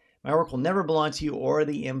Liberty. My work will never belong to you or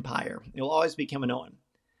the Empire. It will always be Kaminoan.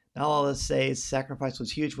 Now all I'll say is sacrifice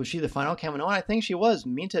was huge. Was she the final Kaminoan? I think she was.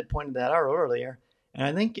 Minta had pointed that out earlier. And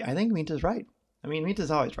I think Minta's right. I mean,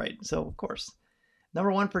 Minta's always right. So, of course.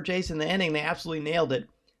 Number 1 for Jason. The ending, they absolutely nailed it.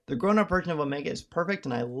 The grown-up version of Omega is perfect,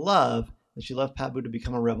 and I love that she left Pabu to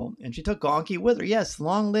become a rebel. And she took Gonki with her. Yes,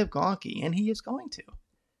 long live Gonki. And he is going to.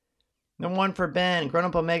 Number 1 for Ben.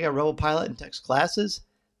 Grown-up Omega, rebel pilot in Tech's classes.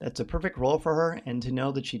 That's a perfect role for her, and to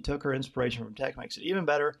know that she took her inspiration from Tech makes it even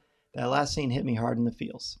better. That last scene hit me hard in the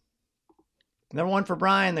feels. Number 1 for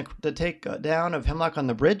Brian, the take down of Hemlock on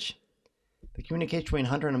the bridge. The communication between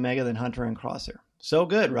Hunter and Omega, then Hunter and Crosshair. So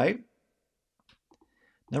good, right?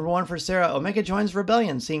 Number 1 for Sarah, Omega joins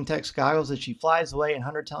Rebellion, seeing Tech's goggles as she flies away, and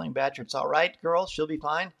Hunter telling Badger, it's all right, girl, she'll be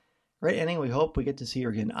fine. Great ending, we hope we get to see her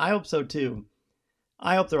again. I hope so, too.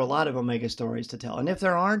 I hope there are a lot of Omega stories to tell. And if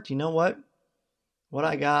there aren't, you know what? What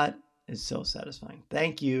I got is so satisfying.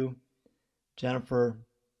 Thank you, Jennifer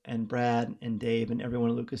and Brad and Dave and everyone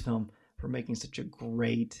at Lucasfilm for making such a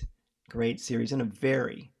great, great series and a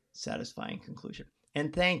very satisfying conclusion.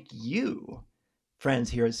 And thank you, friends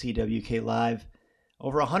here at CWK Live.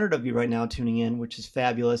 Over 100 of you right now tuning in, which is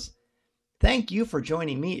fabulous. Thank you for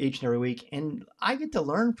joining me each and every week. And I get to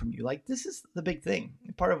learn from you. Like, this is the big thing.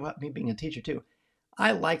 Part of me being a teacher, too.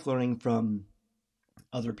 I like learning from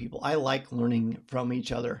other people. I like learning from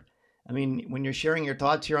each other. I mean, when you're sharing your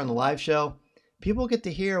thoughts here on the live show, people get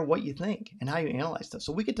to hear what you think and how you analyze stuff.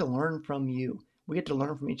 So we get to learn from you. We get to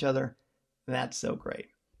learn from each other. That's so great.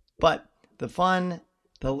 But the fun,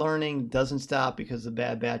 the learning doesn't stop because the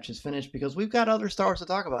Bad Batch is finished, because we've got other Star Wars to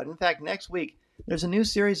talk about. In fact, next week, there's a new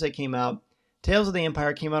series that came out. Tales of the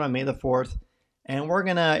Empire came out on May the 4th. And we're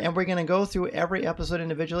gonna go through every episode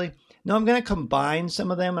individually. No, I'm gonna combine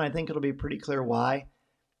some of them, and I think it'll be pretty clear why.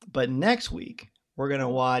 But next week, we're going to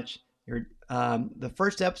watch the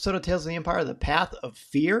first episode of Tales of the Empire, The Path of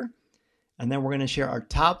Fear. And then we're going to share our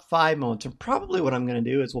top 5 moments. And probably what I'm going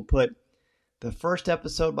to do is we'll put the first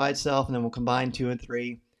episode by itself, and then we'll combine 2 and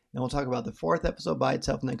 3. Then we'll talk about the 4th episode by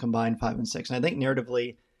itself, and then combine 5 and 6. And I think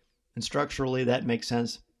narratively and structurally that makes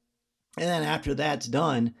sense. And then after that's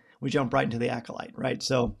done, we jump right into the Acolyte, right?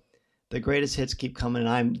 So the greatest hits keep coming, and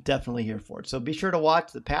I'm definitely here for it. So be sure to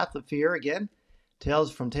watch The Path of Fear again,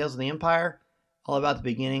 Tales of the Empire, all about the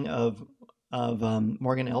beginning of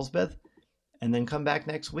Morgan Elsbeth, and then come back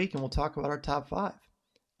next week and we'll talk about our top 5.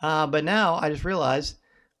 But now I just realized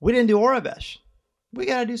we didn't do Aurebesh. We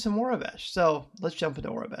got to do some Aurebesh. So let's jump into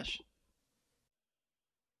Aurebesh.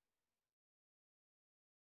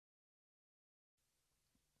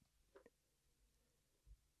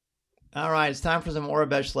 All right, it's time for some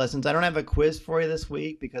Aurebesh lessons. I don't have a quiz for you this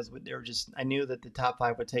week because I knew that the top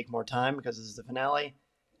 5 would take more time because this is the finale.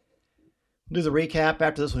 Do the recap.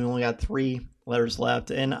 After this, we only got 3 letters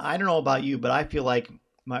left. And I don't know about you, but I feel like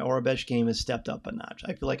my Aurebesh game has stepped up a notch.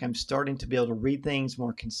 I feel like I'm starting to be able to read things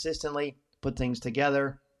more consistently, put things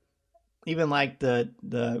together. Even like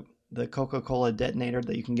the Coca-Cola detonator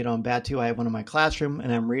that you can get on Batu. I have one in my classroom,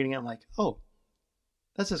 and I'm reading it. I'm like, oh,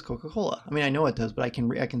 that says Coca-Cola. I mean, I know it does, but I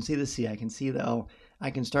can see the C. I can see the O.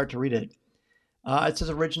 I can start to read it. It says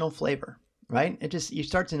original flavor, right? You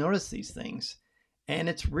start to notice these things, and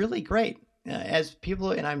it's really great. As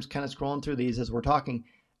people, and I'm kind of scrolling through these as we're talking,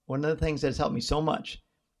 one of the things that's helped me so much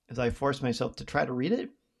is I force myself to try to read it,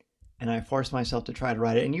 and I force myself to try to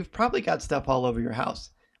write it. And you've probably got stuff all over your house,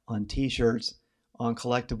 on T-shirts, on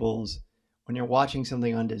collectibles, when you're watching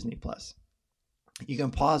something on Disney+. You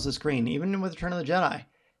can pause the screen, even with Return of the Jedi,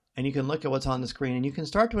 and you can look at what's on the screen, and you can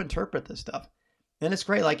start to interpret this stuff. And it's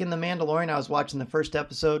great. Like in The Mandalorian, I was watching the first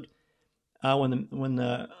episode when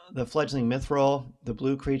the fledgling Mithril, the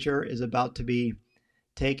blue creature, is about to be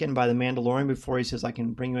taken by the Mandalorian before he says, I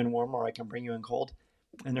can bring you in warm or I can bring you in cold.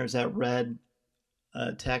 And there's that red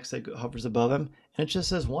text that hovers above him, and it just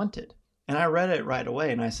says wanted. And I read it right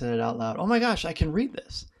away, and I said it out loud. Oh my gosh, I can read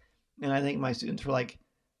this. And I think my students were like,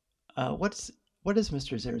 what is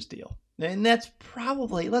Mr. Zehr's deal? And that's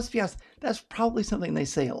probably, let's be honest, that's probably something they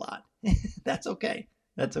say a lot. That's okay.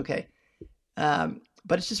 That's okay.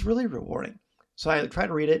 But it's just really rewarding. So I try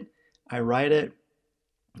to read it. I write it.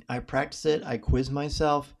 I practice it. I quiz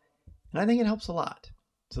myself. And I think it helps a lot.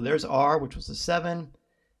 So there's R, which was a 7.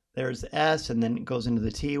 There's the S, and then it goes into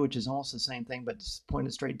the T, which is almost the same thing, but just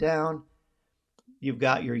pointed straight down. You've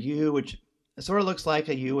got your U, which sort of looks like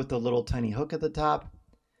a U with a little tiny hook at the top.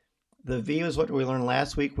 The V is what we learned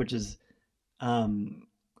last week, which is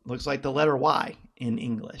looks like the letter Y in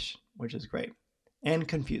English, which is great and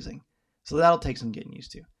confusing. So that'll take some getting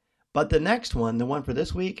used to. But the next one, the one for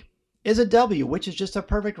this week, is a W, which is just a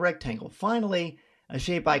perfect rectangle. Finally, a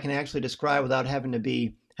shape I can actually describe without having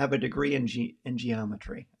to have a degree in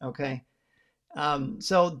geometry. Okay,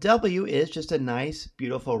 so W is just a nice,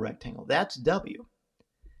 beautiful rectangle. That's W.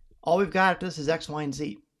 All we've got after this is X, Y, and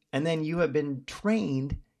Z, and then you have been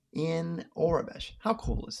trained in Aurebesh. How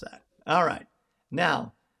cool is that? All right,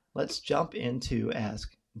 now let's jump into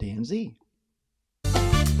Ask Dan Z.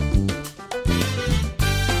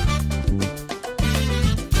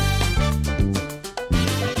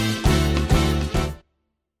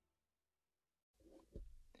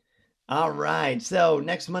 All right, so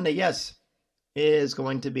next Monday, yes, is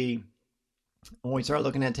going to be when we start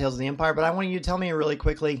looking at Tales of the Empire, but I want you to tell me really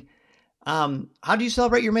quickly, how do you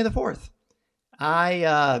celebrate your May the 4th?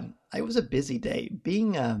 It was a busy day.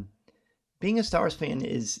 Being a Star Wars fan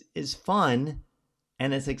is fun,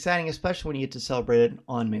 and it's exciting, especially when you get to celebrate it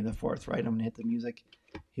on May the 4th, right? I'm going to hit the music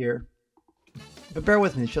here. But bear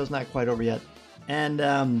with me, the show's not quite over yet.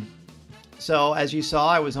 And so, as you saw,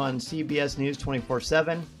 I was on CBS News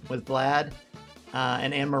 24/7 with Vlad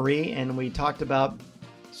and Anne-Marie, and we talked about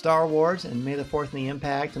Star Wars and May the 4th and the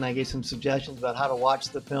impact, and I gave some suggestions about how to watch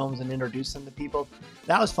the films and introduce them to people.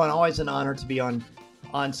 That was fun. Always an honor to be on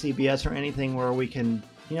CBS or anything where we can,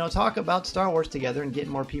 talk about Star Wars together and get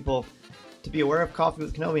more people to be aware of Coffee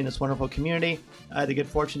with Kenobi in this wonderful community. I had the good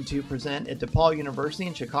fortune to present at DePaul University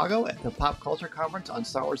in Chicago at the Pop Culture Conference on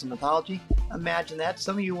Star Wars and Mythology. Imagine that.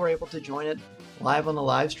 Some of you were able to join it live on the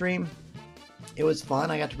live stream. It was fun.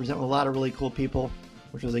 I got to present with a lot of really cool people,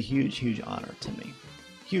 which was a huge, huge honor to me.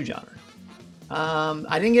 Huge honor.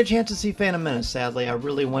 I didn't get a chance to see Phantom Menace, sadly. I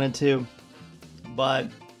really wanted to. But,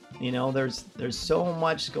 there's so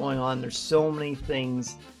much going on. There's so many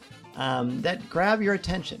things that grab your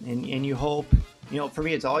attention, and you hope, for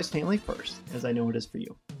me, it's always family first, as I know it is for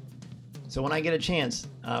you. So when I get a chance,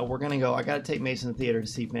 we're going to go. I got to take Mason to the theater to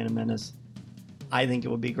see Phantom Menace. I think it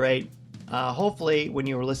would be great. Hopefully, when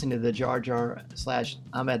you were listening to the Jar Jar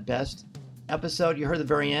 / Ahmed Best episode, you heard the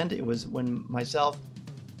very end. It was when myself,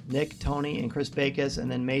 Nick, Tony, and Chris Backus, and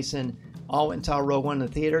then Mason all went and saw Rogue One in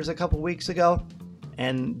the theaters a couple weeks ago.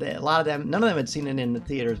 And a lot of them, none of them had seen it in the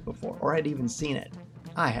theaters before, or had even seen it.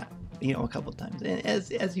 I have, a couple times, and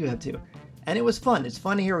as you have too. And it was fun. It's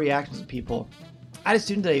fun to hear reactions of people. I had a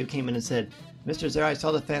student today who came in and said, Mr. Zehr, I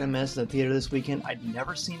saw The Phantom Menace in the theater this weekend. I'd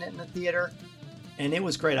never seen it in the theater, and it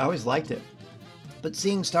was great. I always liked it. But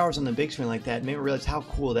seeing Star Wars on the big screen like that made me realize how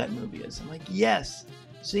cool that movie is. I'm like, yes,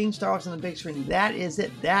 seeing Star Wars on the big screen, that is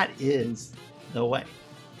it. That is the way.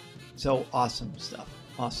 So awesome stuff.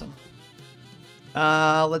 Awesome.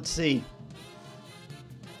 Let's see.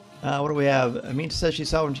 What do we have? Amita says she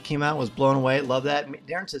saw when she came out, was blown away. Love that.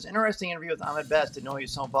 Darren says, interesting interview with Ahmed Best. Didn't know he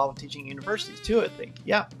was so involved with teaching universities too, I think.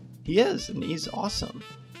 Yeah, he is, and he's awesome.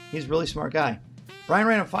 He's a really smart guy. Brian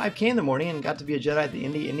ran a 5K in the morning and got to be a Jedi at the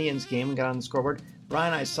Indians game and got on the scoreboard.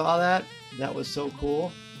 Brian, I saw that. That was so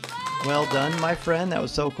cool. Well done, my friend. That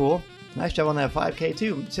was so cool. Nice job on that 5K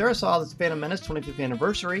too. Sarah saw this Phantom Menace 25th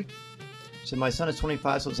anniversary. She said, my son is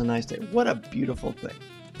 25, so it was a nice day. What a beautiful thing.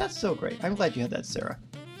 That's so great. I'm glad you had that, Sarah.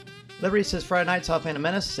 Liberty says, Friday night saw Phantom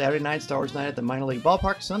Menace. Saturday night, Star Wars night at the Minor League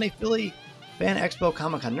Ballpark. Sunday, Philly Fan Expo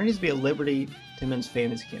Comic Con. There needs to be a Liberty Timmons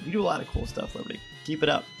fantasy camp. You do a lot of cool stuff, Liberty. Keep it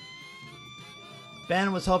up.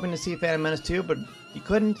 Ben was hoping to see Phantom Menace too, but he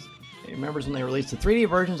couldn't. He remembers when they released the 3D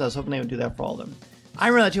versions. I was hoping they would do that for all of them. I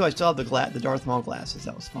remember that too. I still have the Darth Maul glasses.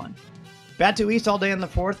 That was fun. Batu East all day on the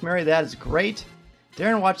 4th. Mary, that is great.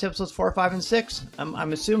 Darren watched episodes 4, 5, and 6.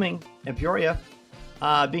 I'm assuming in Peoria.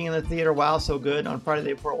 Being in the theater, wow, so good. On Friday,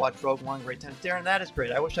 day before, watched Rogue One, great times. Darren, that is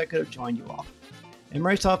great. I wish I could have joined you all. And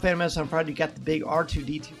Mary saw Phantom Menace on Friday. You got the big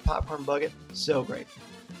R2-D2 popcorn bucket. So great.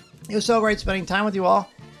 It was so great spending time with you all.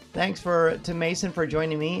 Thanks to Mason for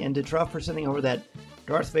joining me, and to TRUFF for sending over that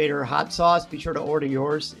Darth Vader hot sauce. Be sure to order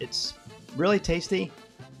yours. It's really tasty.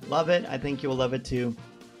 Love it. I think you'll love it too.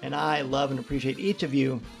 And I love and appreciate each of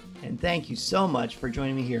you. And thank you so much for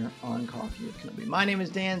joining me here on Coffee with Kenobi. My name is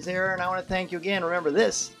Dan Zehr, and I want to thank you again. Remember,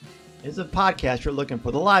 this is a podcast you're looking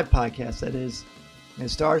for, the live podcast, that is. And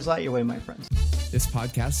stars light your way, my friends. This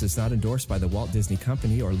podcast is not endorsed by the Walt Disney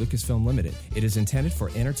Company or Lucasfilm Limited. It is intended for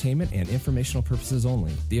entertainment and informational purposes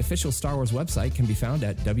only. The official Star Wars website can be found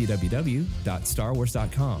at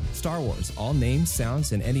www.starwars.com. Star Wars, all names,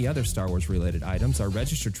 sounds, and any other Star Wars-related items are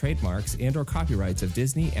registered trademarks and or copyrights of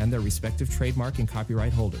Disney and their respective trademark and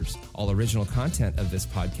copyright holders. All original content of this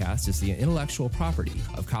podcast is the intellectual property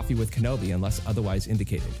of Coffee with Kenobi unless otherwise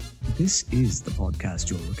indicated. This is the podcast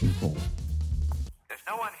you're looking for.